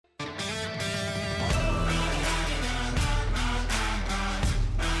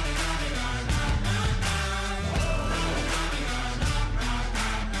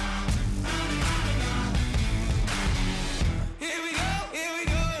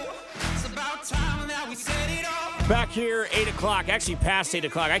Back here, 8 o'clock, actually past 8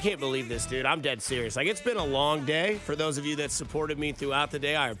 o'clock. I can't believe this, dude. I'm dead serious. Like, it's been a long day. For those of you that supported me throughout the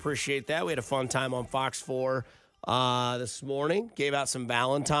day, I appreciate that. We had a fun time on Fox 4 this morning. Gave out some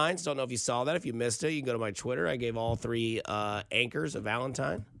Valentines. Don't know if you saw that. If you missed it, you can go to my Twitter. I gave all three anchors a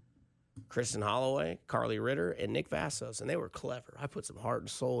Valentine. Kristen Holloway, Carly Ritter, and Nick Vassos, and they were clever. I put some heart and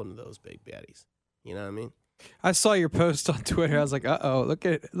soul into those big baddies. You know what I mean? I saw your post on Twitter. I was like, uh-oh,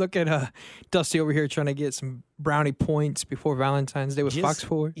 look at Dusty over here trying to get some brownie points before Valentine's Day with Fox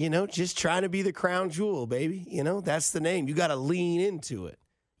 4. You know, just trying to be the crown jewel, baby. You know, that's the name. You got to lean into it.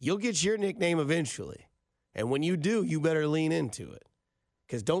 You'll get your nickname eventually. And when you do, you better lean into it.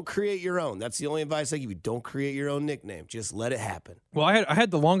 Because don't create your own. That's the only advice I give you. Don't create your own nickname. Just let it happen. Well, I had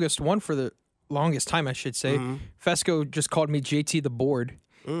the longest one for the longest time, I should say. Mm-hmm. Fesco just called me JT the Board.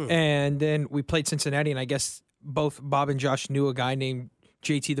 And then we played Cincinnati, and I guess both Bob and Josh knew a guy named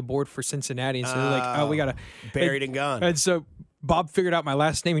JT the Board for Cincinnati. And so they're like, oh, we got to. Buried and gone. And so Bob figured out my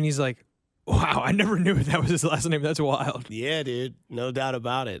last name, and he's like, wow, I never knew that was his last name. That's wild. Yeah, dude. No doubt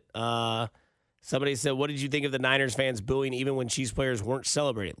about it. Somebody said, what did you think of the Niners fans booing even when Chiefs players weren't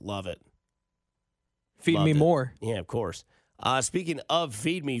celebrating? Love it. Feed Loved me it. more. Yeah, of course. Speaking of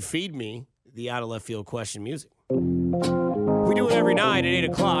feed me, the out of left field question music. We do it every night at 8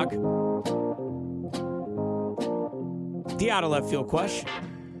 o'clock. The out of left field question.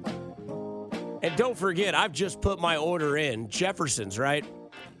 And don't forget, I've just put my order in. Jefferson's, right?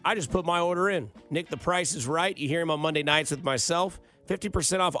 I just put my order in. Nick, the price is right. You hear him on Monday nights with myself.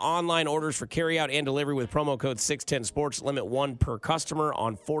 50% off online orders for carryout and delivery with promo code 610sports. Limit one per customer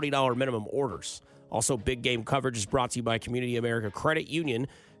on $40 minimum orders. Also, big game coverage is brought to you by Community America Credit Union.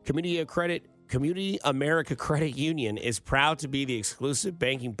 Community America Credit Union is proud to be the exclusive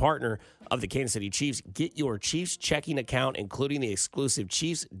banking partner of the Kansas City Chiefs. Get your Chiefs checking account, including the exclusive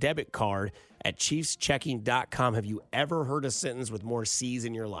Chiefs debit card at chiefschecking.com. Have you ever heard a sentence with more C's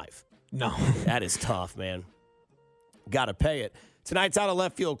in your life? No. That is tough, man. Got to pay it. Tonight's out of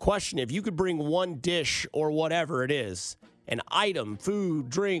left field question. If you could bring one dish or whatever it is, an item, food,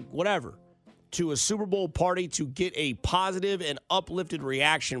 drink, whatever, to a Super Bowl party to get a positive and uplifted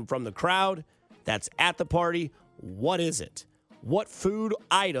reaction from the crowd that's at the party, what is it? What food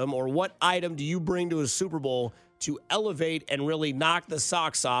item or what item do you bring to a Super Bowl to elevate and really knock the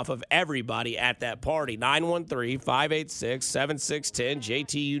socks off of everybody at that party? 913-586-7610.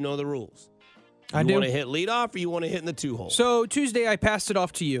 JT, you know the rules. I do. You want to hit leadoff or you want to hit in the two-hole? So Tuesday, I passed it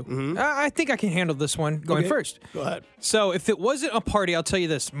off to you. Mm-hmm. I think I can handle this one going first. Go ahead. So if it wasn't a party, I'll tell you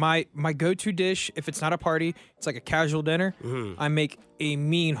this. My go-to dish, if it's not a party, it's like a casual dinner. I make a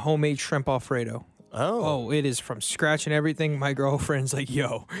mean homemade shrimp Alfredo. Oh, it is from scratch and everything. My girlfriend's like,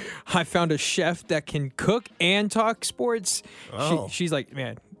 yo, I found a chef that can cook and talk sports. She's like,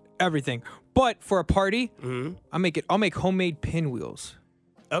 man, everything. But for a party, I'll make homemade pinwheels.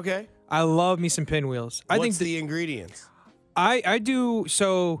 Okay. I love me some pinwheels. What's the ingredients? I do.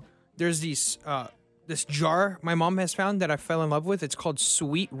 So there's these this jar my mom has found that I fell in love with. It's called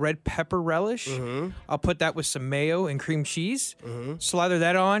sweet red pepper relish. I'll put that with some mayo and cream cheese. Slather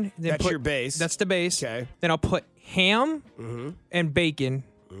that on. Then That's your base. That's the base. Okay. Then I'll put ham and bacon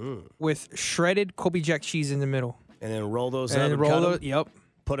with shredded Colby Jack cheese in the middle. And then roll those up And and roll cut those. 'em? Yep.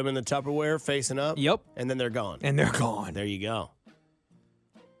 Put them in the Tupperware facing up? Yep. And then they're gone. And they're gone. There you go.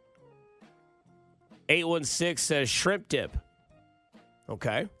 816 says shrimp dip.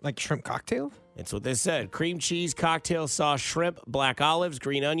 Okay. Like shrimp cocktail? That's what they said. Cream cheese, cocktail sauce, shrimp, black olives,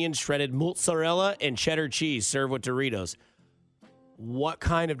 green onions, shredded mozzarella, and cheddar cheese. Served with Doritos. What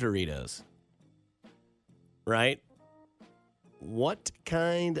kind of Doritos? Right? What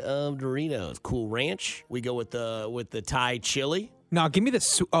kind of Doritos? Cool Ranch? We go with the Thai chili. No, give me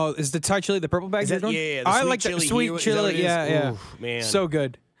the. Oh, is the Thai chili the purple bag? Is that, you're doing? yeah, the I sweet like chili that sweet here. Is chili. that what it is? Yeah. Oof, man. So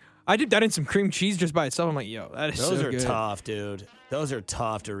good. I did that in some cream cheese just by itself. I'm like, yo, that is so good. Those are tough, dude. Those are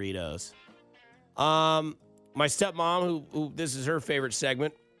tough Doritos. My stepmom, who this is her favorite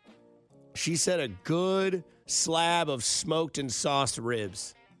segment, she said a good slab of smoked and sauced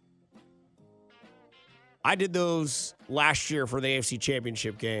ribs. I did those last year for the AFC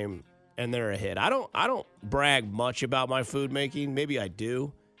Championship game, and they're a hit. I don't brag much about my food making. Maybe I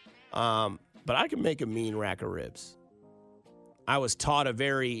do, but I can make a mean rack of ribs. I was taught a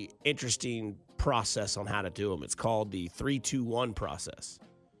very interesting process on how to do them. It's called the 3-2-1 process.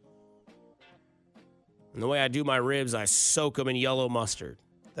 And the way I do my ribs, I soak them in yellow mustard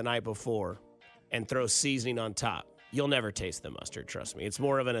the night before and throw seasoning on top. You'll never taste the mustard, trust me. It's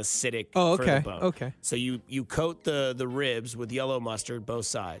more of an acidic for the bone. Okay. So you coat the ribs with yellow mustard, both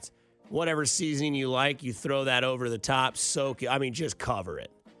sides. Whatever seasoning you like, you throw that over the top, soak it. I mean, just cover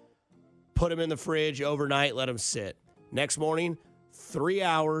it. put them in the fridge overnight, let them sit. Next morning, 3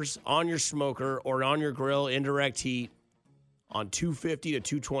 hours on your smoker or on your grill, indirect heat, on 250 to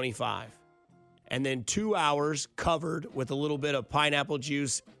 225. And then 2 hours covered with a little bit of pineapple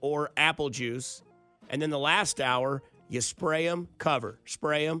juice or apple juice. And then the last hour, you spray them, cover.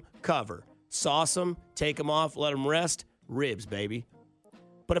 Spray them, cover. Sauce them, take them off, let them rest. Ribs, baby.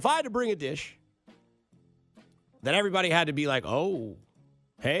 But if I had to bring a dish, then everybody had to be like, oh,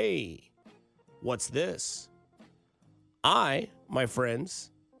 hey, what's this? I, my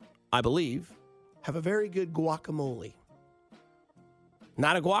friends, I believe, have a very good guacamole.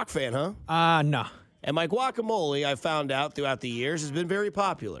 Not a guac fan, huh? No. And my guacamole, I found out throughout the years, has been very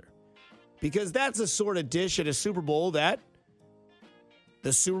popular. Because that's a sort of dish at a Super Bowl that,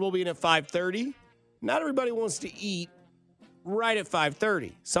 the Super Bowl being at 5:30, not everybody wants to eat right at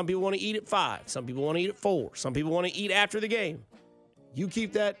 5:30. Some people want to eat at 5. Some people want to eat at 4. Some people want to eat after the game. You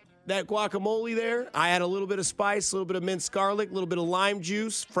keep that guacamole there. I add a little bit of spice, a little bit of minced garlic, a little bit of lime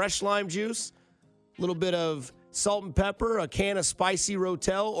juice, fresh lime juice, a little bit of salt and pepper, a can of spicy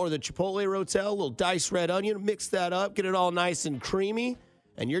Rotel or the Chipotle Rotel, a little diced red onion, mix that up, get it all nice and creamy,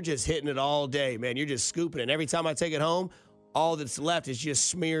 and you're just hitting it all day, man. You're just scooping it. And every time I take it home, all that's left is just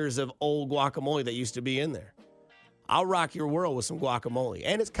smears of old guacamole that used to be in there. I'll rock your world with some guacamole,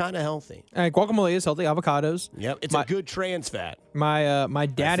 and it's kind of healthy. Guacamole is healthy. Avocados. Yep, it's a good trans fat. My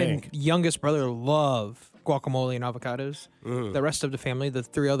dad and youngest brother love guacamole and avocados. The rest of the family, the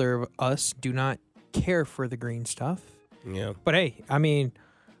three other of us, do not care for the green stuff. Yeah. But hey, I mean,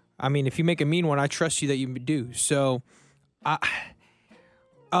 if you make a mean one, I trust you that you do. So,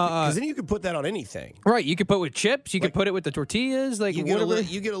 because then you can put that on anything. Right. You could put it with chips. You could put it with the tortillas. Like you get a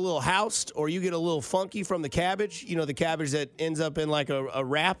little housed, or you get a little funky from the cabbage. You know, the cabbage that ends up in like a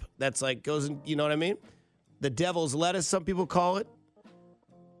wrap that's like goes in, you know what I mean? The devil's lettuce, some people call it.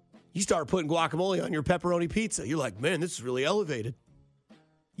 You start putting guacamole on your pepperoni pizza. You're like, man, this is really elevated.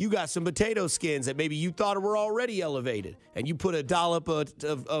 You got some potato skins that maybe you thought were already elevated, and you put a dollop of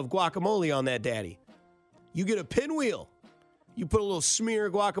guacamole on that daddy. You get a pinwheel. You put a little smear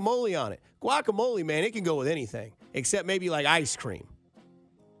of guacamole on it. Guacamole, man, it can go with anything, except maybe like ice cream.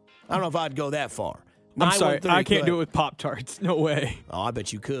 I don't know if I'd go that far. I'm sorry, I can't do it with Pop-Tarts. No way. Oh, I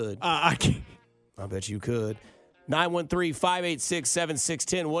bet you could. I can't. I bet you could.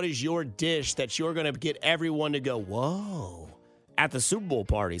 913-586-7610. What is your dish that you're going to get everyone to go, whoa, at the Super Bowl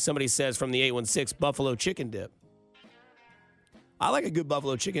party? Somebody says from the 816, buffalo chicken dip. I like a good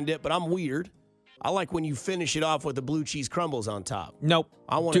buffalo chicken dip, but I'm weird. I like when you finish it off with the blue cheese crumbles on top. Nope.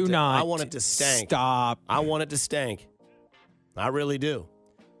 I want it to stank. Stop. I want it to stank. I really do.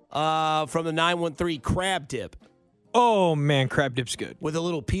 From the 913, crab dip. Oh, man, crab dip's good. With a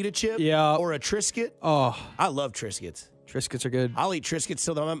little pita chip? Yeah. Or a Triscuit? Oh. I love Triscuits. Triscuits are good. I'll eat Triscuits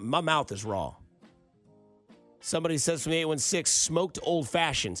till my mouth is raw. Somebody says from the 816, smoked old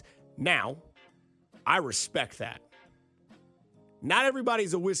fashions. Now, I respect that. Not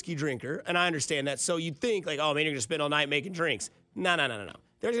everybody's a whiskey drinker, and I understand that. So you'd think, like, oh, man, you're going to spend all night making drinks. No.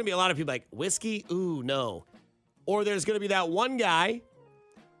 There's going to be a lot of people like, whiskey? Ooh, no. Or there's going to be that one guy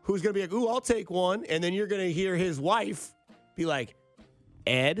who's going to be like, ooh, I'll take one. And then you're going to hear his wife be like,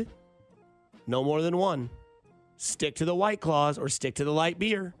 Ed, no more than one. Stick to the White Claws or stick to the light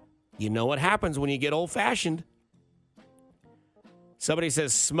beer. You know what happens when you get old-fashioned. Somebody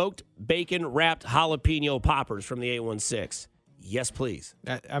says smoked bacon-wrapped jalapeno poppers from the 816. Yes, please.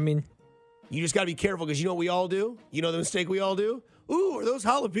 I mean, you just got to be careful because you know what we all do? You know the mistake we all do? Ooh, are those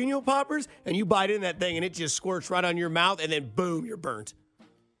jalapeno poppers? And you bite in that thing and it just squirts right on your mouth and then boom, you're burnt.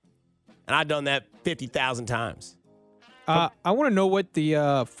 And I've done that 50,000 times. I want to know what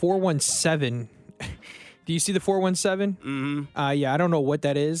the 417. Do you see the 417? Mm-hmm. Yeah, I don't know what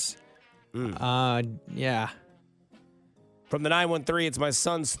that is. Yeah. From the 913, it's my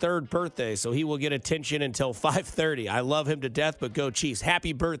son's 3rd birthday, so he will get attention until 5:30. I love him to death, but go Chiefs.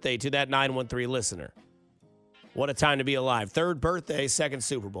 Happy birthday to that 913 listener. What a time to be alive. 3rd birthday, 2nd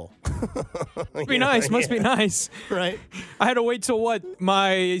Super Bowl. Must be nice. Must be nice. Right? I had to wait till,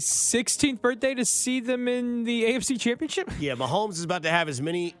 my 16th birthday to see them in the AFC Championship? Yeah, Mahomes is about to have as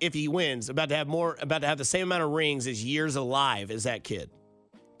many, if he wins, about to have the same amount of rings as years alive as that kid.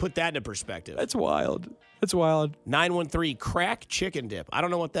 Put that into perspective. That's wild. 913 crack chicken dip. I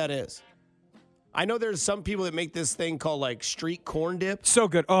don't know what that is. I know there's some people that make this thing called like street corn dip. So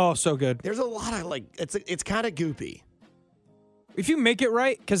good. Oh, so good. There's a lot of it's kind of goopy. If you make it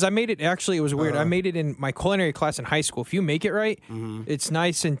right, because I made it, actually, it was weird. I made it in my culinary class in high school. If you make it right, it's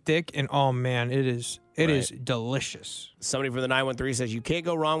nice and thick, and oh man, it is delicious. Somebody from the 913 says you can't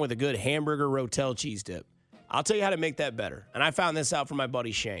go wrong with a good hamburger Rotel cheese dip. I'll tell you how to make that better. And I found this out from my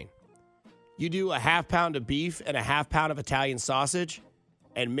buddy Shane. You do a half pound of beef and a half pound of Italian sausage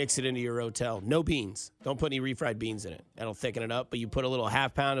and mix it into your rotel. No beans. Don't put any refried beans in it. That'll thicken it up. But you put a little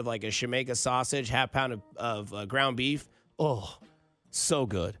half pound of like a Jamaica sausage, half pound of ground beef. Oh, so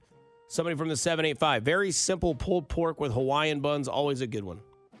good. Somebody from the 785. Very simple pulled pork with Hawaiian buns. Always a good one.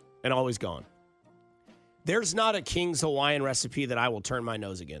 And always gone. There's not a King's Hawaiian recipe that I will turn my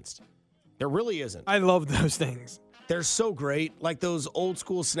nose against. There really isn't. I love those things. They're so great. Like those old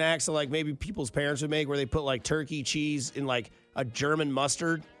school snacks that like maybe people's parents would make where they put like turkey cheese in like a German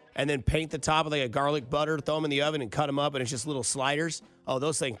mustard and then paint the top with like a garlic butter, throw them in the oven and cut them up and it's just little sliders. Oh,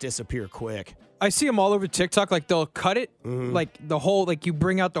 those things disappear quick. I see them all over TikTok. Like they'll cut it, like the whole, like you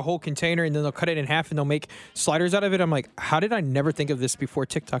bring out the whole container and then they'll cut it in half and they'll make sliders out of it. I'm like, how did I never think of this before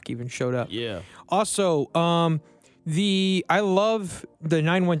TikTok even showed up? Yeah. Also, I love the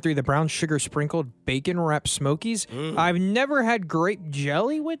 913, the brown sugar sprinkled bacon wrapped Smokies. I've never had grape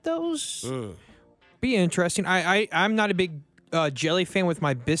jelly with those. Be interesting. I'm not a big jelly fan with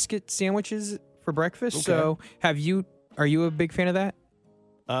my biscuit sandwiches for breakfast. Okay. So are you a big fan of that?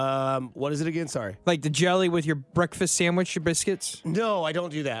 What is it again? Sorry. Like the jelly with your breakfast sandwich, your biscuits? No, I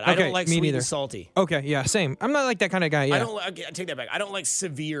don't do that. Okay, I don't like me sweet neither. and salty. Okay, yeah, same. I'm not like that kind of guy. Yeah. I take that back. I don't like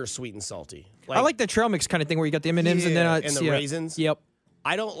severe sweet and salty. I like the trail mix kind of thing where you got the M&Ms and then and the raisins. Yep.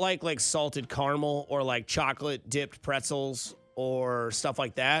 I don't like salted caramel or like chocolate dipped pretzels or stuff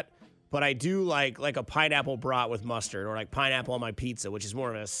like that. But I do like a pineapple brat with mustard or like pineapple on my pizza, which is more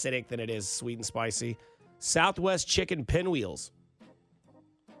of an acidic than it is sweet and spicy. Southwest chicken pinwheels.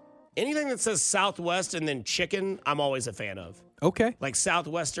 Anything that says Southwest and then chicken, I'm always a fan of. Okay. Like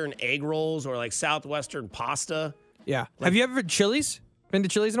Southwestern egg rolls or like Southwestern pasta. Yeah. Have you ever had Chili's? Been to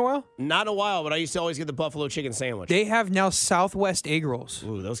Chili's in a while? Not in a while, but I used to always get the buffalo chicken sandwich. They have now Southwest egg rolls.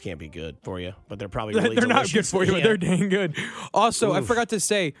 Ooh, those can't be good for you, but they're probably really They're not delicious. good for you, but they're dang good. Also, I forgot to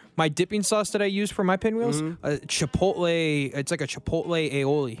say, my dipping sauce that I use for my pinwheels, Chipotle. It's like a Chipotle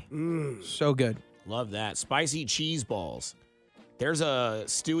aioli. So good. Love that. Spicy cheese balls. There's a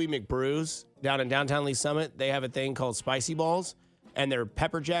Stewie McBrews down in downtown Lee Summit. They have a thing called spicy balls, and they're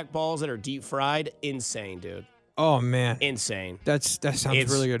pepper jack balls that are deep fried. Insane, dude. Oh, man. Insane. That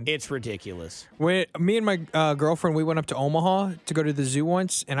sounds really good. It's ridiculous. When me and my girlfriend, we went up to Omaha to go to the zoo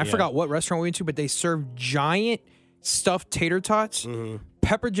once, and I forgot what restaurant we went to, but they served giant stuffed tater tots,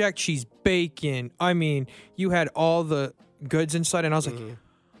 pepper jack cheese, bacon. I mean, you had all the goods inside, and I was like,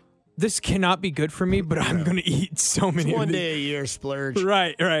 this cannot be good for me, but I'm going to eat so many It's of one these. day a year splurge.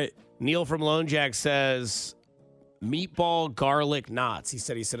 Right. Neil from Lone Jack says, meatball garlic knots. He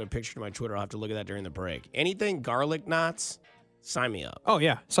sent a picture to my Twitter. I'll have to look at that during the break. Anything garlic knots, sign me up. Oh,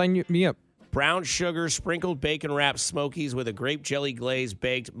 yeah. Sign me up. Brown sugar, sprinkled bacon wrapped Smokies with a grape jelly glaze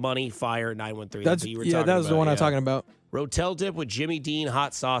baked money fire 913. That's what you were yeah, talking that was about, the one I'm talking about. Rotel dip with Jimmy Dean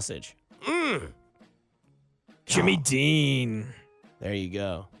hot sausage. Jimmy Dean. There you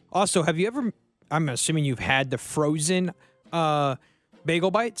go. Also, have you ever, I'm assuming you've had the frozen bagel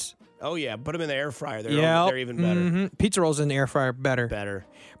bites? Oh, yeah. Put them in the air fryer. They're even better. Pizza rolls in the air fryer, better.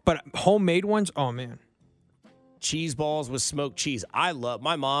 But homemade ones, oh, man. Cheese balls with smoked cheese. I love,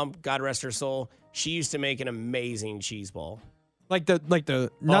 my mom, God rest her soul, she used to make an amazing cheese ball. Not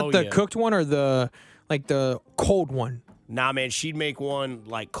the cooked one or the cold one. Nah, man, she'd make one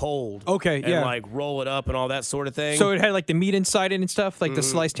like cold. Okay, and like roll it up and all that sort of thing. So it had like the meat inside it and stuff, like the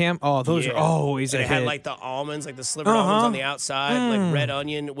sliced ham. Oh, those are always a hit. It had like the almonds, like the slivered almonds on the outside, like red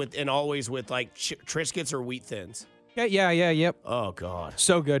onion and always with like Triscuits or wheat thins. Yep. Oh God,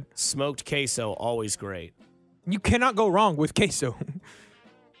 so good. Smoked queso, always great. You cannot go wrong with queso.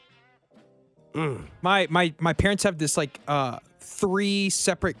 My parents have this like 3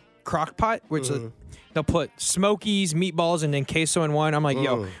 separate crock pot, which they'll put Smokies, meatballs, and then queso in one. I'm like,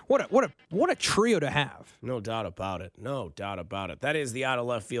 yo, what a trio to have. No doubt about it. That is the out of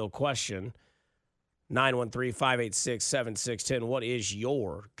left field question. 913-586-7610. What is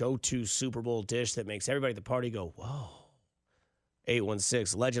your go-to Super Bowl dish that makes everybody at the party go, whoa?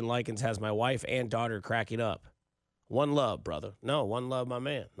 816. Legend Likens has my wife and daughter cracking up. One love, brother. No, one love, my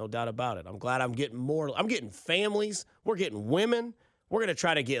man. No doubt about it. I'm glad I'm getting more. I'm getting families. We're getting women. We're going to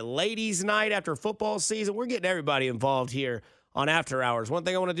try to get ladies' night after football season. We're getting everybody involved here on After Hours. One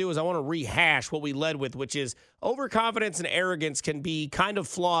thing I want to do is I want to rehash what we led with, which is overconfidence and arrogance can be kind of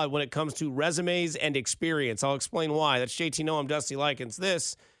flawed when it comes to resumes and experience. I'll explain why. That's JT No, I'm Dusty Likens.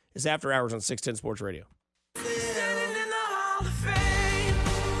 This is After Hours on 610 Sports Radio.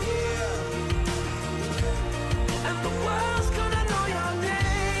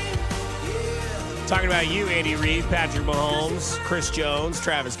 Talking about you, Andy Reid, Patrick Mahomes, Chris Jones,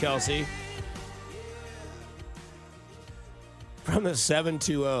 Travis Kelce. From the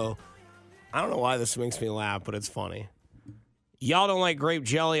 720, I don't know why this makes me laugh, but it's funny. Y'all don't like grape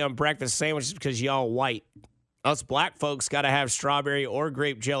jelly on breakfast sandwiches because y'all white. Us black folks got to have strawberry or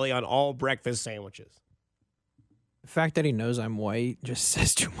grape jelly on all breakfast sandwiches. The fact that he knows I'm white just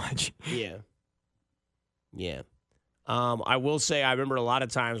says too much. Yeah. Yeah. I will say I remember a lot of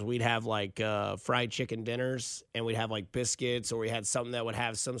times we'd have like fried chicken dinners and we'd have like biscuits or we had something that would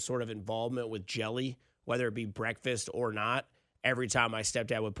have some sort of involvement with jelly, whether it be breakfast or not. Every time my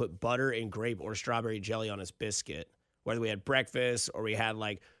stepdad would put butter and grape or strawberry jelly on his biscuit, whether we had breakfast or we had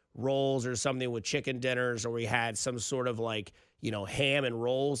like rolls or something with chicken dinners or we had some sort of like, ham and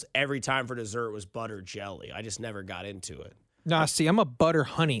rolls. Every time for dessert was butter jelly. I just never got into it. Nah, see, I'm a butter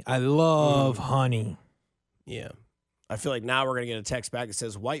honey. I love honey. Yeah. I feel like now we're going to get a text back that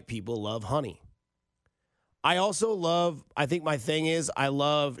says white people love honey. I think my thing is I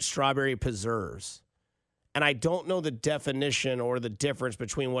love strawberry preserves. And I don't know the definition or the difference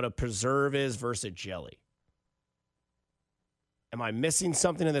between what a preserve is versus jelly. Am I missing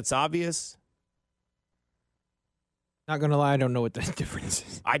something that's obvious? Not going to lie, I don't know what the difference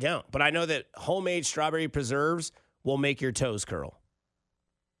is. I don't. But I know that homemade strawberry preserves will make your toes curl.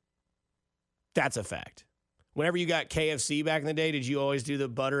 That's a fact. Whenever you got KFC back in the day, did you always do the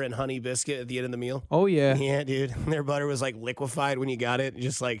butter and honey biscuit at the end of the meal? Oh, yeah. Yeah, dude. Their butter was like liquefied when you got it.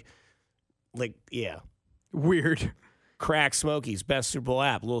 Just like, yeah. Weird. Crack Smokies, best Super Bowl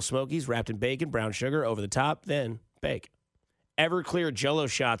app. Little Smokies wrapped in bacon, brown sugar, over the top, then bake. Everclear Jell-O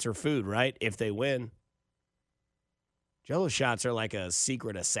shots are food, right? If they win. Jell-O shots are like a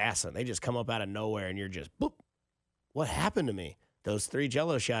secret assassin. They just come up out of nowhere and you're just, boop. What happened to me? Those 3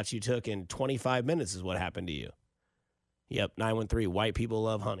 Jell-O shots you took in 25 minutes is what happened to you. Yep, 913, white people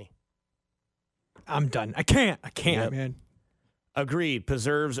love honey. I'm done. I can't, yep. Man. Agreed,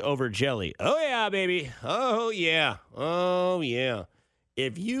 preserves over jelly. Oh, yeah, baby. Oh, yeah. Oh, yeah.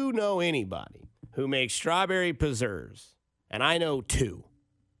 If you know anybody who makes strawberry preserves, and I know 2,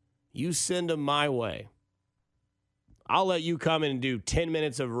 you send them my way. I'll let you come in and do 10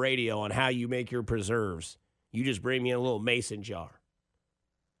 minutes of radio on how you make your preserves. You just bring me in a little mason jar.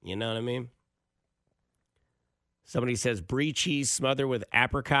 You know what I mean? Somebody says brie cheese smothered with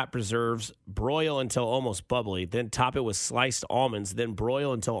apricot preserves, broil until almost bubbly, then top it with sliced almonds, then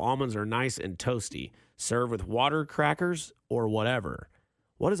broil until almonds are nice and toasty. Serve with water crackers or whatever.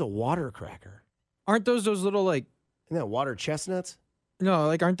 What is a water cracker? Aren't those little like... Isn't that water chestnuts? No,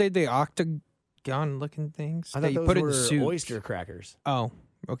 like aren't they the octagon-looking things? I thought those were oyster crackers. Oh,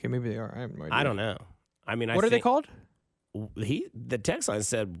 okay, maybe they are. I have no idea. I don't know. I mean, what are they called? The text line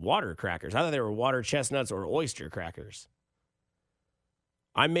said water crackers. I thought they were water chestnuts or oyster crackers.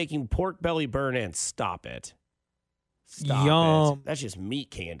 I'm making pork belly burn-ins. Stop it. Stop Yum. it. That's just meat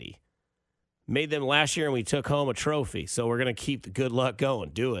candy. Made them last year and we took home a trophy. So we're going to keep the good luck going.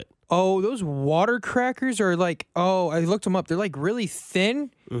 Do it. Oh, those water crackers are like, I looked them up. They're like really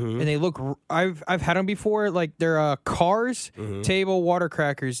thin and they look, I've had them before. Like they're Cars table water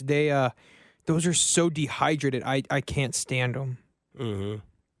crackers. Those are so dehydrated. I can't stand them. Mm-hmm.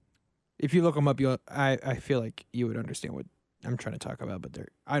 If you look them up, I feel like you would understand what I'm trying to talk about, but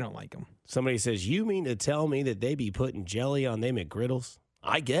I don't like them. Somebody says, you mean to tell me that they be putting jelly on them McGriddles?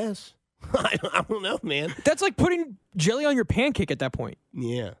 I guess. I don't know, man. That's like putting jelly on your pancake at that point.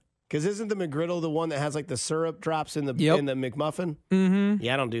 Yeah. Because isn't the McGriddle the one that has like the syrup drops in the McMuffin? Mm-hmm.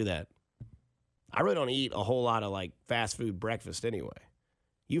 Yeah, I don't do that. I really don't eat a whole lot of like fast food breakfast anyway.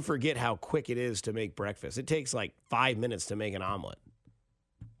 You forget how quick it is to make breakfast. It takes like 5 minutes to make an omelet.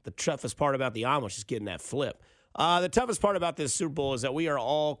 The toughest part about the omelet is just getting that flip. The toughest part about this Super Bowl is that we are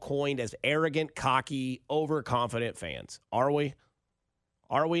all coined as arrogant, cocky, overconfident fans. Are we?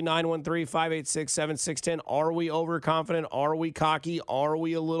 Are we 913-586-7610? Are we overconfident? Are we cocky? Are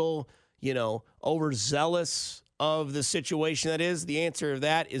we a little, overzealous of the situation that is? The answer to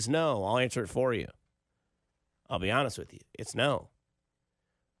that is no. I'll answer it for you. I'll be honest with you. It's no.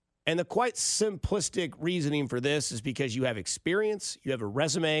 And the quite simplistic reasoning for this is because you have experience, you have a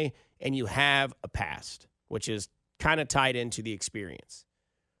resume, and you have a past, which is kind of tied into the experience,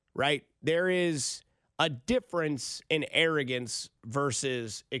 right? There is a difference in arrogance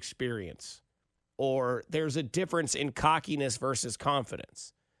versus experience, or there's a difference in cockiness versus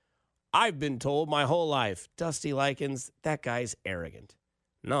confidence. I've been told my whole life, Dusty Likens, that guy's arrogant.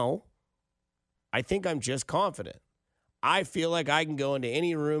 No, I think I'm just confident. I feel like I can go into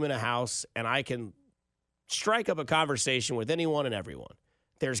any room in a house and I can strike up a conversation with anyone and everyone.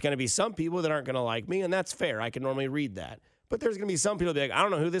 There's going to be some people that aren't going to like me, and that's fair. I can normally read that. But there's going to be some people that be like, I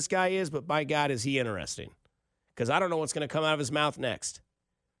don't know who this guy is, but by God, is he interesting? Because I don't know what's going to come out of his mouth next.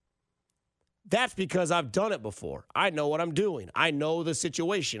 That's because I've done it before. I know what I'm doing. I know the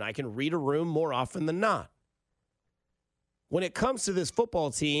situation. I can read a room more often than not. When it comes to this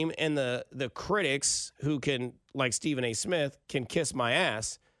football team and the critics who can, like Stephen A. Smith, can kiss my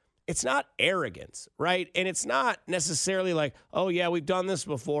ass, it's not arrogance, right? And it's not necessarily like, oh, yeah, we've done this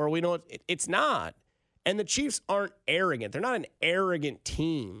before. We know it's not. And the Chiefs aren't arrogant. They're not an arrogant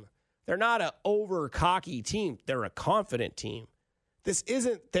team. They're not an over-cocky team. They're a confident team. This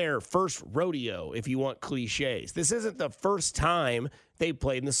isn't their first rodeo, if you want cliches. This isn't the first time they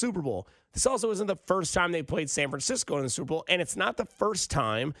played in the Super Bowl. This also isn't the first time they played San Francisco in the Super Bowl, and it's not the first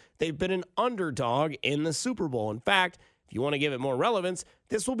time they've been an underdog in the Super Bowl. In fact, if you want to give it more relevance,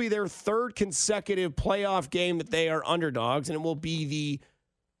 this will be their third consecutive playoff game that they are underdogs, and it will be the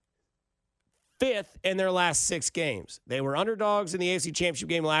fifth in their last 6 games. They were underdogs in the AFC Championship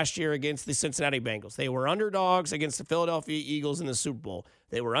game last year against the Cincinnati Bengals. They were underdogs against the Philadelphia Eagles in the Super Bowl.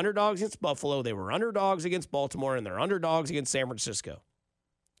 They were underdogs against Buffalo. They were underdogs against Baltimore, and they're underdogs against San Francisco.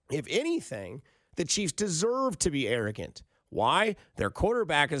 If anything, the Chiefs deserve to be arrogant. Why? Their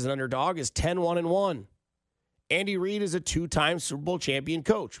quarterback as an underdog is 10-1-1. Andy Reid is a 2-time Super Bowl champion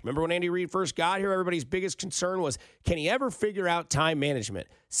coach. Remember when Andy Reid first got here, everybody's biggest concern was, can he ever figure out time management?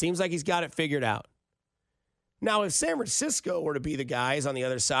 Seems like he's got it figured out. Now, if San Francisco were to be the guys on the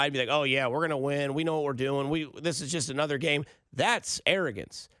other side, be like, oh, yeah, we're going to win. We know what we're doing. This is just another game. That's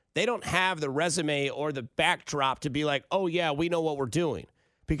arrogance. They don't have the resume or the backdrop to be like, oh, yeah, we know what we're doing.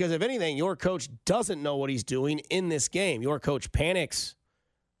 Because if anything, your coach doesn't know what he's doing in this game. Your coach panics.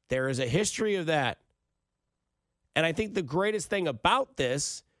 There is a history of that. And I think the greatest thing about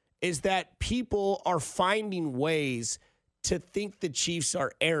this is that people are finding ways to think the Chiefs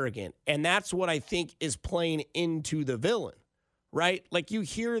are arrogant. And that's what I think is playing into the villain, right? Like you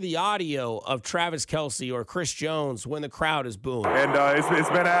hear the audio of Travis Kelce or Chris Jones when the crowd is booing. And it's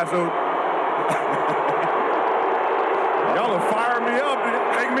been absolute. Y'all are firing me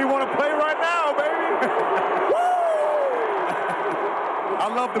up, making me want to play right now, baby. I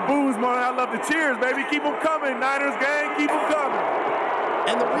love the boos, man. I love the cheers, baby. Keep them coming. Niners gang, keep them coming.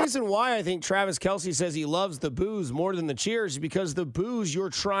 And the reason why I think Travis Kelce says he loves the boos more than the cheers is because the boos, you're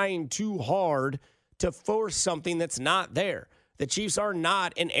trying too hard to force something that's not there. The Chiefs are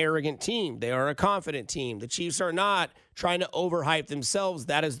not an arrogant team. They are a confident team. The Chiefs are not trying to overhype themselves.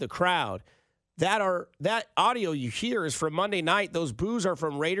 That is the crowd. That audio you hear is from Monday night. Those boos are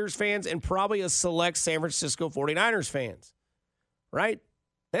from Raiders fans and probably a select San Francisco 49ers fans, right?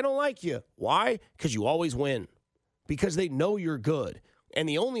 They don't like you. Why? Because you always win. Because they know you're good. And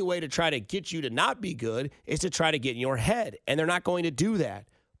the only way to try to get you to not be good is to try to get in your head. And they're not going to do that.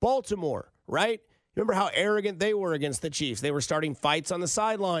 Baltimore, right? Remember how arrogant they were against the Chiefs? They were starting fights on the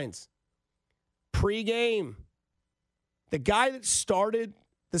sidelines. Pre-game. The guy that started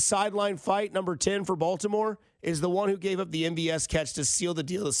the sideline fight, number 10 for Baltimore, is the one who gave up the MVS catch to seal the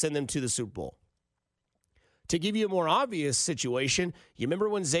deal to send them to the Super Bowl. To give you a more obvious situation, you remember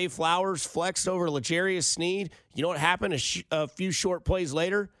when Zay Flowers flexed over L'Jarius Sneed? You know what happened a few short plays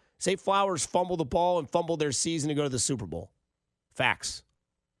later? Zay Flowers fumbled the ball and fumbled their season to go to the Super Bowl. Facts.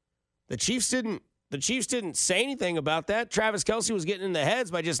 The Chiefs didn't say anything about that. Travis Kelce was getting in the heads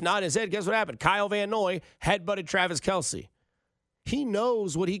by just nodding his head. Guess what happened? Kyle Van Noy headbutted Travis Kelce. He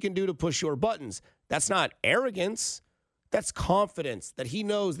knows what he can do to push your buttons. That's not arrogance. That's confidence that he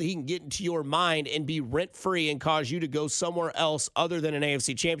knows that he can get into your mind and be rent-free and cause you to go somewhere else other than an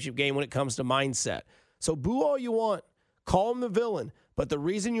AFC Championship game when it comes to mindset. So boo all you want. Call him the villain. But the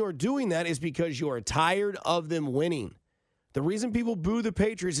reason you're doing that is because you are tired of them winning. The reason people boo the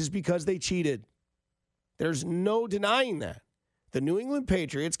Patriots is because they cheated. There's no denying that. The New England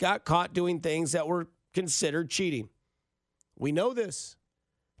Patriots got caught doing things that were considered cheating. We know this.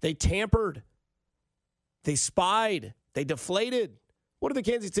 They tampered. They spied. They deflated. What have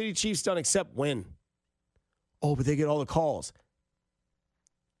the Kansas City Chiefs done except win? Oh, but they get all the calls.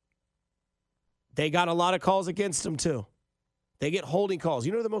 They got a lot of calls against them, too. They get holding calls.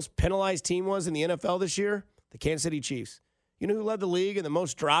 You know who the most penalized team was in the NFL this year? The Kansas City Chiefs. You know who led the league in the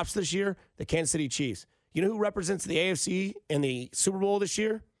most drops this year? The Kansas City Chiefs. You know who represents the AFC in the Super Bowl this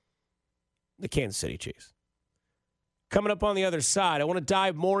year? The Kansas City Chiefs. Coming up on the other side, I want to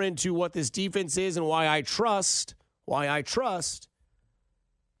dive more into what this defense is and why I trust that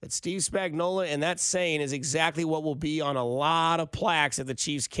Steve Spagnuolo and that saying is exactly what will be on a lot of plaques if the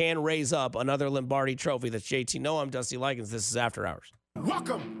Chiefs can raise up another Lombardi trophy. That's JT Noah. I'm Dusty Likens. This is After Hours.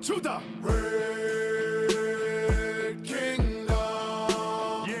 Welcome to the Red Kingdom.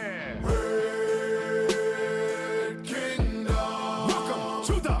 Yeah. Red Kingdom. Welcome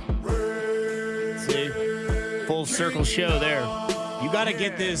to the Red See? Full circle show there. You got to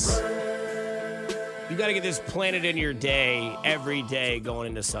get this. You got to get this planted in your day every day going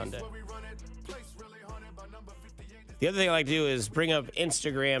into Sunday. The other thing I like to do is bring up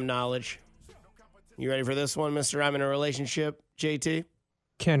Instagram knowledge. You ready for this one, Mr. I'm in a relationship, JT?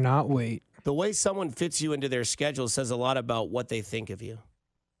 Cannot wait. The way someone fits you into their schedule says a lot about what they think of you.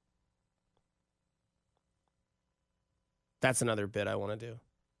 That's another bit I want to do.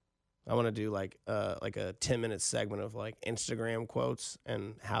 I want to do like a 10-minute segment of like Instagram quotes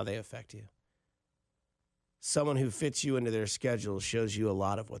and how they affect you. Someone who fits you into their schedule shows you a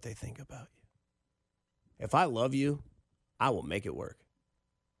lot of what they think about you. If I love you, I will make it work.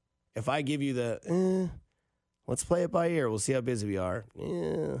 If I give you the, let's play it by ear, we'll see how busy we are.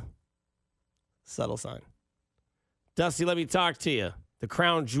 Subtle sign. Dusty, let me talk to you. The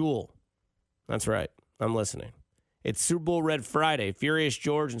crown jewel. That's right. I'm listening. It's Super Bowl Red Friday. Furious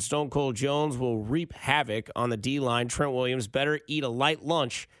George and Stone Cold Jones will reap havoc on the D-line. Trent Williams better eat a light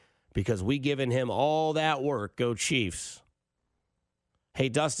lunch because we given him all that work. Go Chiefs. Hey,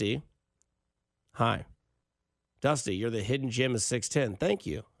 Dusty. Hi. Dusty, you're the hidden gem of 610. Thank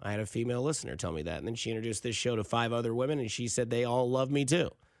you. I had a female listener tell me that. And then she introduced this show to 5 other women, and she said they all love me too.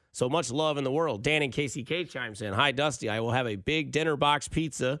 So much love in the world. Dan and KCK chimes in. Hi, Dusty. I will have a big dinner box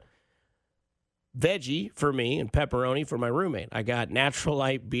pizza, veggie for me, and pepperoni for my roommate. I got Natural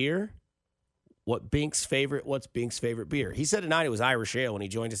Light beer. What's Bink's favorite beer? He said tonight it was Irish Ale when he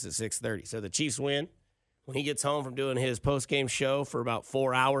joined us at 6:30. So the Chiefs win. When he gets home from doing his post-game show for about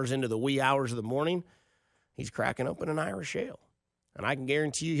 4 hours into the wee hours of the morning, he's cracking open an Irish Ale. And I can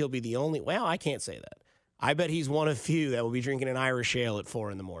guarantee you he'll be the only, well, I can't say that. I bet he's one of few that will be drinking an Irish Ale at 4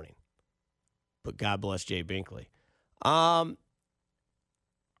 in the morning. But God bless Jay Binkley. I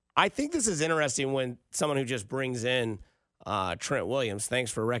think this is interesting when someone who just brings in Trent Williams.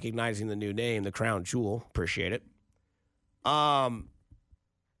 Thanks for recognizing the new name, the crown jewel. Appreciate it. I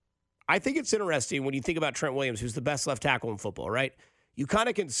think it's interesting when you think about Trent Williams, who's the best left tackle in football, right? You kind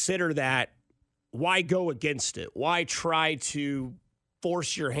of consider that. Why go against it? Why try to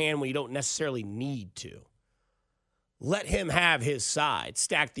force your hand when you don't necessarily need to? Let him have his side.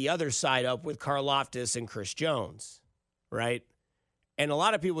 Stack the other side up with Karlaftis and Chris Jones, right? And a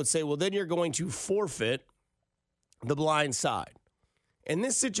lot of people would say, well, then you're going to forfeit the blind side. In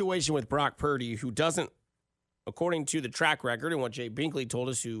this situation with Brock Purdy, who doesn't, according to the track record and what Jay Binkley told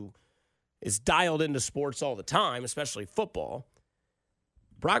us, who is dialed into sports all the time, especially football,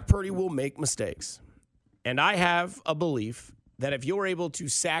 Brock Purdy will make mistakes. And I have a belief that if you're able to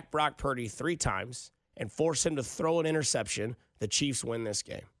sack Brock Purdy 3 times and force him to throw an interception, the Chiefs win this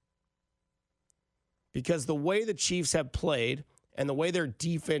game. Because the way the Chiefs have played and the way their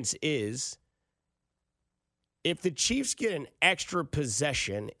defense is, if the Chiefs get an extra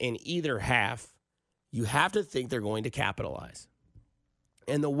possession in either half, you have to think they're going to capitalize.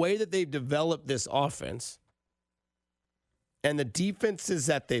 And the way that they've developed this offense and the defenses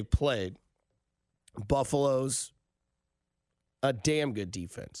that they've played, Buffalo's a damn good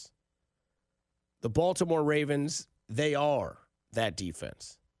defense. The Baltimore Ravens, they are that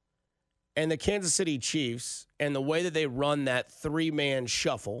defense. And the Kansas City Chiefs, and the way that they run that 3-man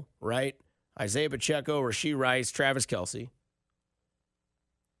shuffle, right? Isaiah Pacheco, Rashee Rice, Travis Kelce.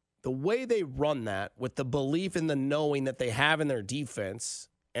 The way they run that with the belief and the knowing that they have in their defense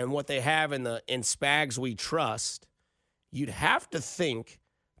and what they have in Spags we trust, you'd have to think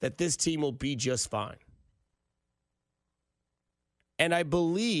that this team will be just fine. And I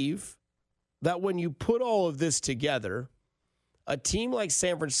believe that when you put all of this together, a team like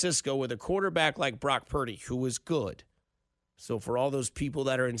San Francisco with a quarterback like Brock Purdy, who is good. So for all those people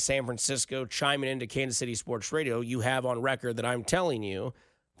that are in San Francisco chiming into Kansas City Sports Radio, you have on record that I'm telling you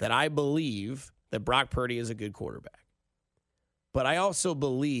that I believe that Brock Purdy is a good quarterback. But I also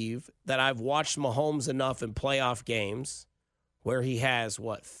believe that I've watched Mahomes enough in playoff games where he has,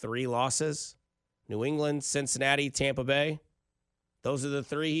 3 losses? New England, Cincinnati, Tampa Bay. Those are the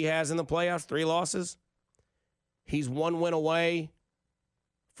 3 he has in the playoffs, 3 losses. He's 1 win away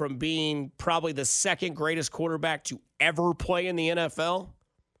from being probably the second greatest quarterback to ever play in the NFL.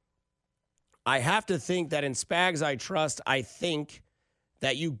 I have to think that in Spags I trust, I think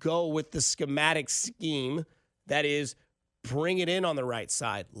that you go with the schematic scheme that is bring it in on the right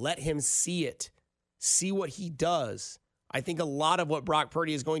side. Let him see it. See what he does. I think a lot of what Brock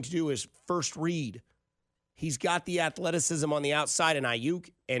Purdy is going to do is first read. He's got the athleticism on the outside in Ayuk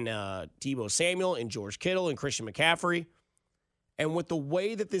and Deebo Samuel and George Kittle and Christian McCaffrey. And with the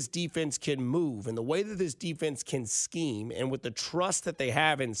way that this defense can move and the way that this defense can scheme and with the trust that they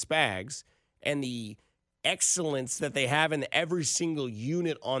have in Spags and the excellence that they have in every single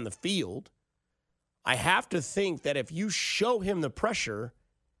unit on the field, I have to think that if you show him the pressure,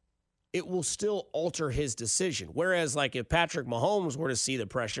 it will still alter his decision. Whereas, like, if Patrick Mahomes were to see the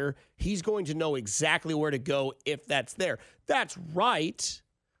pressure, he's going to know exactly where to go if that's there. That's right?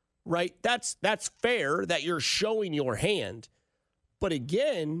 That's fair that you're showing your hand. But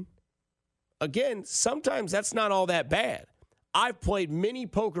again, sometimes that's not all that bad. I've played many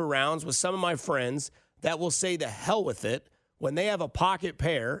poker rounds with some of my friends that will say the hell with it. When they have a pocket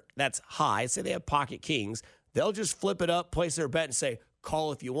pair that's high, say they have pocket kings, they'll just flip it up, place their bet, and say,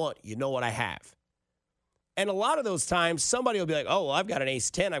 call if you want. You know what I have. And a lot of those times, somebody will be like, oh, well, I've got an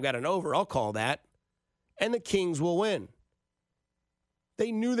ace-10. I've got an over. I'll call that. And the kings will win.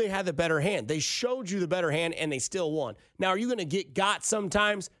 They knew they had the better hand. They showed you the better hand, and they still won. Now, are you going to get got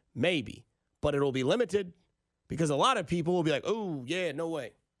sometimes? Maybe. But it'll be limited because a lot of people will be like, oh, yeah, no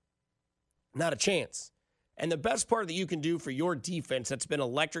way. Not a chance. And the best part that you can do for your defense that's been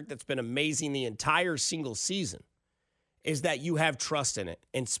electric, that's been amazing the entire single season, is that you have trust in it.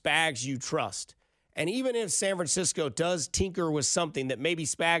 In Spags, you trust. And even if San Francisco does tinker with something that maybe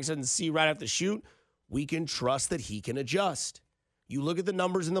Spags doesn't see right off the shoot, we can trust that he can adjust. You look at the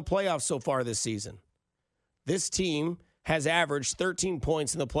numbers in the playoffs so far this season. This team has averaged 13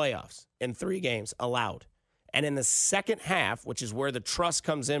 points in the playoffs in 3 games allowed. And in the second half, which is where the trust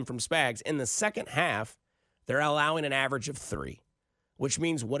comes in from Spags, in the second half, they're allowing an average of 3, which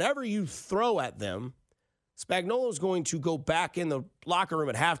means whatever you throw at them, Spagnuolo's going to go back in the locker room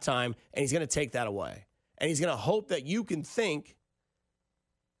at halftime, and he's going to take that away. And he's going to hope that you can think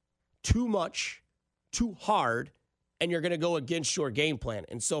too much, too hard, and you're going to go against your game plan.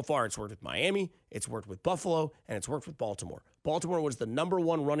 And so far, it's worked with Miami, it's worked with Buffalo, and it's worked with Baltimore. Baltimore was the number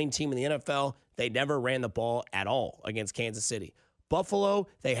 1 running team in the NFL. They never ran the ball at all against Kansas City. Buffalo,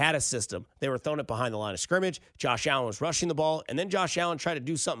 they had a system. They were throwing it behind the line of scrimmage. Josh Allen was rushing the ball, and then Josh Allen tried to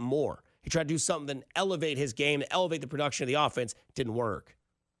do something more. He tried to do something to elevate his game, elevate the production of the offense. Didn't work.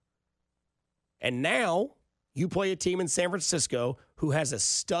 And now you play a team in San Francisco who has a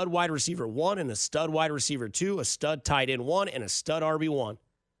stud wide receiver 1 and a stud wide receiver 2, a stud tight end 1, and a stud RB1.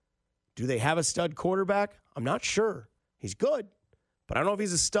 Do they have a stud quarterback? I'm not sure. He's good, but I don't know if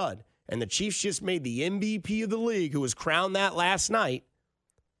he's a stud. And the Chiefs just made the MVP of the league, who was crowned that last night,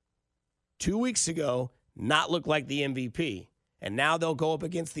 2 weeks ago, not look like the MVP. And now they'll go up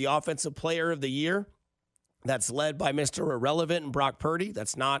against the Offensive Player of the Year that's led by Mr. Irrelevant and Brock Purdy.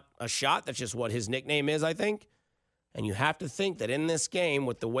 That's not a shot. That's just what his nickname is, I think. And you have to think that in this game,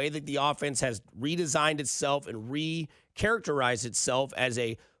 with the way that the offense has redesigned itself and re-characterized itself as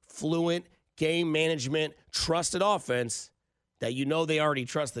a fluent, game management, trusted offense, that you know they already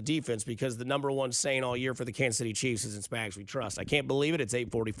trust the defense, because the number 1 saying all year for the Kansas City Chiefs is in Spags we trust. I can't believe it. It's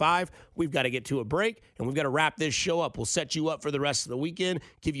 8:45. We've got to get to a break, and we've got to wrap this show up. We'll set you up for the rest of the weekend,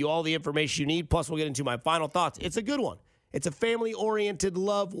 give you all the information you need, plus we'll get into my final thoughts. It's a good one. It's a family-oriented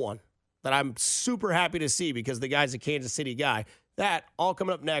love one that I'm super happy to see because the guy's a Kansas City guy. That all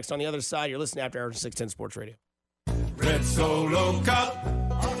coming up next on the other side. You're listening after Hours 610 Sports Radio. Red Solo Cup,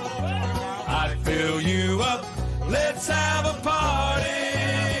 I fill you up. Let's have a party.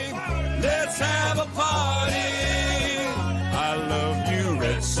 Let's have a party. I love you,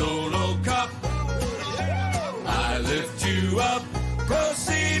 Red Solo Cup. I lift you up.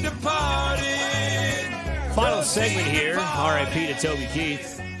 Proceed to party. Final segment here. R.I.P. to Toby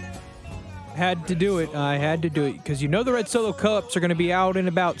Keith. Had to do it. I had to do it because you know the Red Solo Cups are going to be out and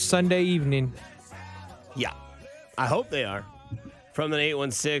about Sunday evening. Yeah, I hope they are. From the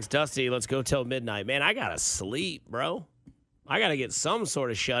 816, Dusty, let's go till midnight. Man, I got to sleep, bro. I got to get some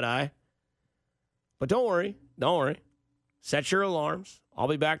sort of shut-eye. But don't worry. Set your alarms. I'll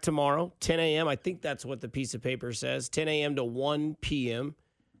be back tomorrow, 10 a.m. I think that's what the piece of paper says, 10 a.m. to 1 p.m.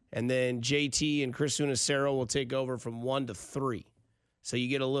 And then JT and Chris Unicero will take over from 1 to 3. So you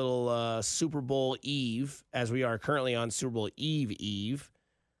get a little Super Bowl Eve, as we are currently on Super Bowl Eve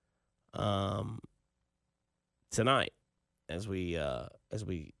tonight. As we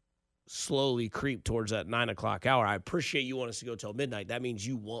slowly creep towards that 9 o'clock hour. I appreciate you want us to go till midnight. That means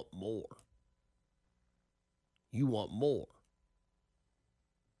you want more. You want more.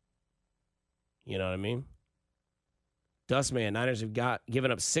 You know what I mean? Dustman, Niners have given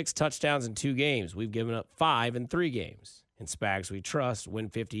up 6 touchdowns in 2 games. We've given up 5 in 3 games. In Spags we trust, win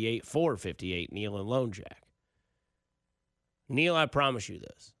 58-4-58, Neil and Lone Jack. Neil, I promise you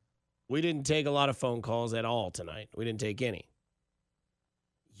this. We didn't take a lot of phone calls at all tonight. We didn't take any.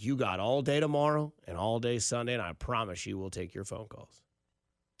 You got all day tomorrow and all day Sunday, and I promise you we'll take your phone calls.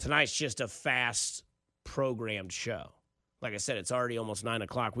 Tonight's just a fast, programmed show. Like I said, it's already almost 9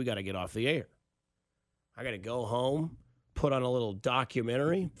 o'clock. We got to get off the air. I got to go home, put on a little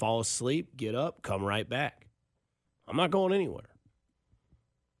documentary, fall asleep, get up, come right back. I'm not going anywhere.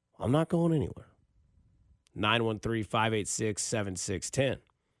 I'm not going anywhere. 913-586-7610.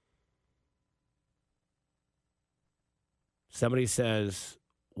 Somebody says,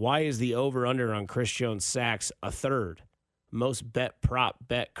 why is the over-under on Chris Jones sacks a third? Most prop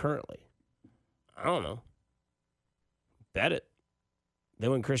bet currently. I don't know. Bet it.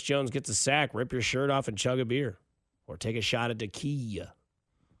 Then when Chris Jones gets a sack, rip your shirt off and chug a beer. Or take a shot of tequila.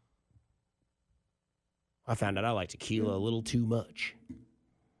 I found out I like tequila a little too much.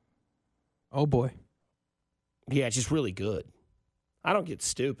 Oh, boy. Yeah, it's just really good. I don't get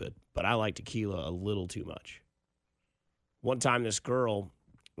stupid, but I like tequila a little too much. One time this girl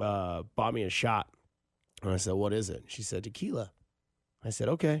bought me a shot. And I said, what is it? She said, tequila. I said,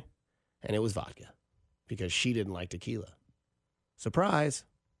 okay. And it was vodka because she didn't like tequila. Surprise.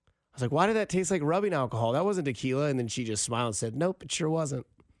 I was like, why did that taste like rubbing alcohol? That wasn't tequila. And then she just smiled and said, nope, it sure wasn't.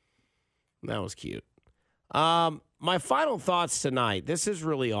 And that was cute. My final thoughts tonight. This is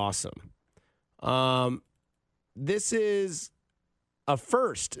really awesome. This is a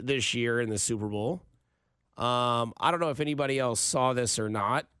first this year in the Super Bowl. I don't know if anybody else saw this or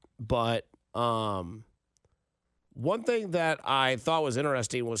not, but one thing that I thought was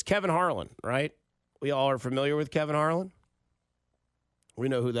interesting was Kevin Harlan, right? We all are familiar with Kevin Harlan. We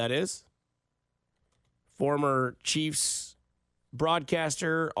know who that is. Former Chiefs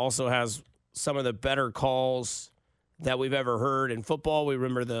broadcaster, also has some of the better calls that we've ever heard in football. We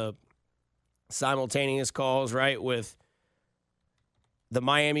remember the simultaneous calls, right, with the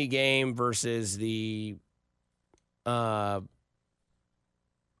Miami game versus the it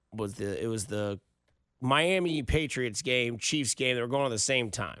was the Miami Patriots game, Chiefs game. They were going on at the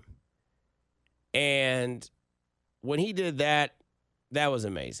same time. And when he did that, that was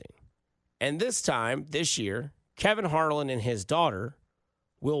amazing. And this time, this year, Kevin Harlan and his daughter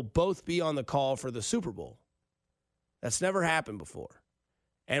will both be on the call for the Super Bowl. That's never happened before.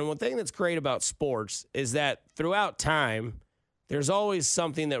 And one thing that's great about sports is that throughout time, there's always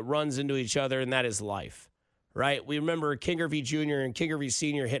something that runs into each other, and that is life, right? We remember King Griffey Jr. and King Griffey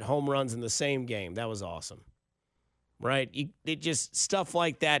Sr. hit home runs in the same game. That was awesome, right? It just, stuff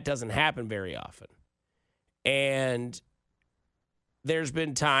like that doesn't happen very often. And there's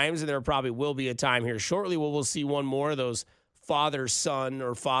been times, and there probably will be a time here shortly where we'll see one more of those father-son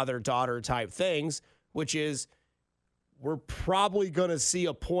or father-daughter type things, which is we're probably going to see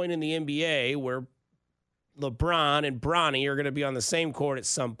a point in the NBA where LeBron and Bronny are going to be on the same court at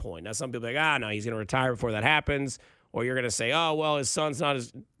some point. Now, some people are like, no, he's going to retire before that happens. Or you're going to say, oh, well, his son's not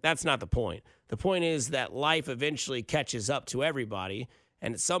as... That's not the point. The point is that life eventually catches up to everybody,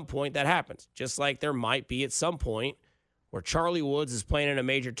 and at some point that happens. Just like there might be at some point where Charlie Woods is playing in a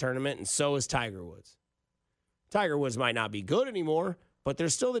major tournament, and so is Tiger Woods. Tiger Woods might not be good anymore, but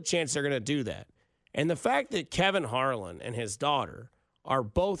there's still the chance they're going to do that. And the fact that Kevin Harlan and his daughter are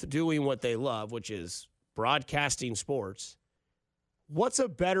both doing what they love, which is broadcasting sports, what's a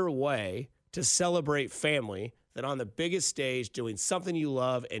better way to celebrate family than on the biggest stage doing something you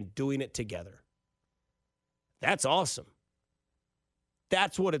love and doing it together? That's awesome.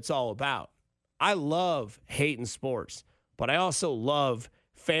 That's what it's all about. I love hating sports, but I also love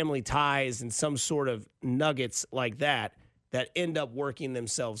family ties and some sort of nuggets like that end up working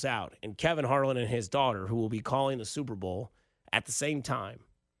themselves out. And Kevin Harlan and his daughter, who will be calling the Super Bowl at the same time,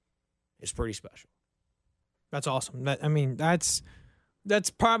 is pretty special. That's awesome. That's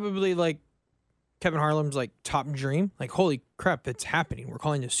probably like Kevin Harlan's like top dream. Like, holy crap, it's happening. We're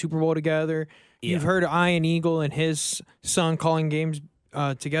calling the Super Bowl together. Yeah. You've heard Ian Eagle and his son calling games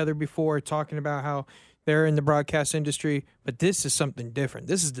together before, talking about how they're in the broadcast industry, but this is something different.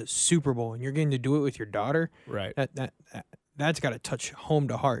 This is the Super Bowl, and you're getting to do it with your daughter. Right. That's got to touch home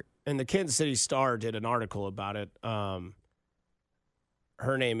to heart. And the Kansas City Star did an article about it. Her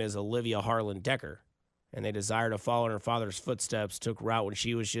name is Olivia Harlan Decker, and they desire to follow in her father's footsteps, took route when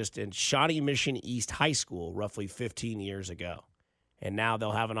she was just in Shawnee Mission East High School roughly 15 years ago. And now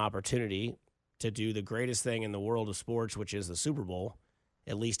they'll have an opportunity to do the greatest thing in the world of sports, which is the Super Bowl,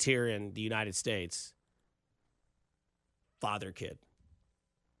 at least here in the United States. Father-kid.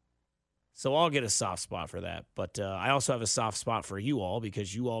 So I'll get a soft spot for that. But I also have a soft spot for you all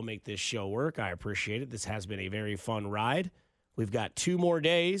because you all make this show work. I appreciate it. This has been a very fun ride. We've got 2 more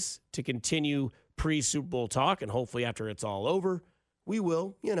days to continue pre-Super Bowl talk, and hopefully after it's all over, we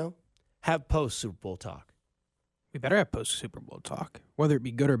will, have post-Super Bowl talk. We better have post-Super Bowl talk. Whether it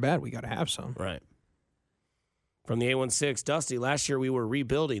be good or bad, we got to have some. Right. From the 816, Dusty, last year we were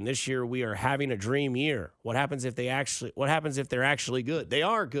rebuilding. This year we are having a dream year. What happens if they're actually good? They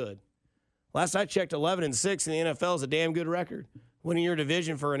are good. Last I checked, 11-6 in the NFL is a damn good record. Winning your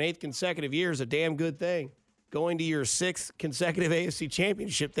division for an 8th consecutive year is a damn good thing. going to your 6th consecutive AFC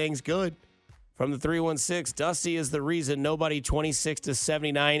championship. Things good. From the 316, Dusty is the reason nobody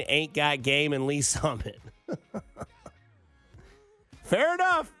 26-79 ain't got game in Lee Summit. Fair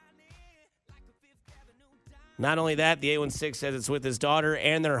enough. Not only that, the 816 says it's with his daughter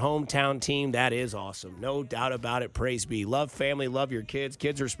and their hometown team. That is awesome. No doubt about it. Praise be. Love family. Love your kids.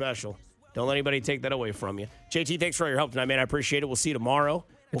 Kids are special. Don't let anybody take that away from you. JT, thanks for all your help tonight, man. I appreciate it. We'll see you tomorrow.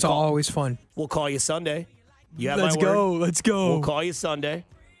 It's always fun. We'll call you Sunday. You have Let's my word. go. Let's go. We'll call you Sunday.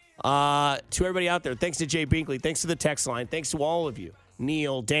 To everybody out there, thanks to Jay Binkley. Thanks to the text line. Thanks to all of you.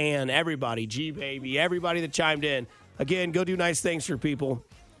 Neil, Dan, everybody, G-Baby, everybody that chimed in. Again, go do nice things for people.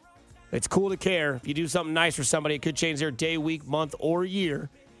 It's cool to care. If you do something nice for somebody, it could change their day, week, month, or year.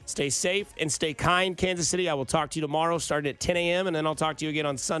 Stay safe and stay kind, Kansas City. I will talk to you tomorrow starting at 10 a.m., and then I'll talk to you again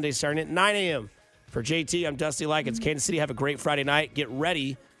on Sunday starting at 9 a.m. For JT, I'm Dusty Likens. Kansas City, have a great Friday night. Get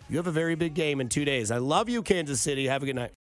ready. You have a very big game in 2 days. I love you, Kansas City. Have a good night.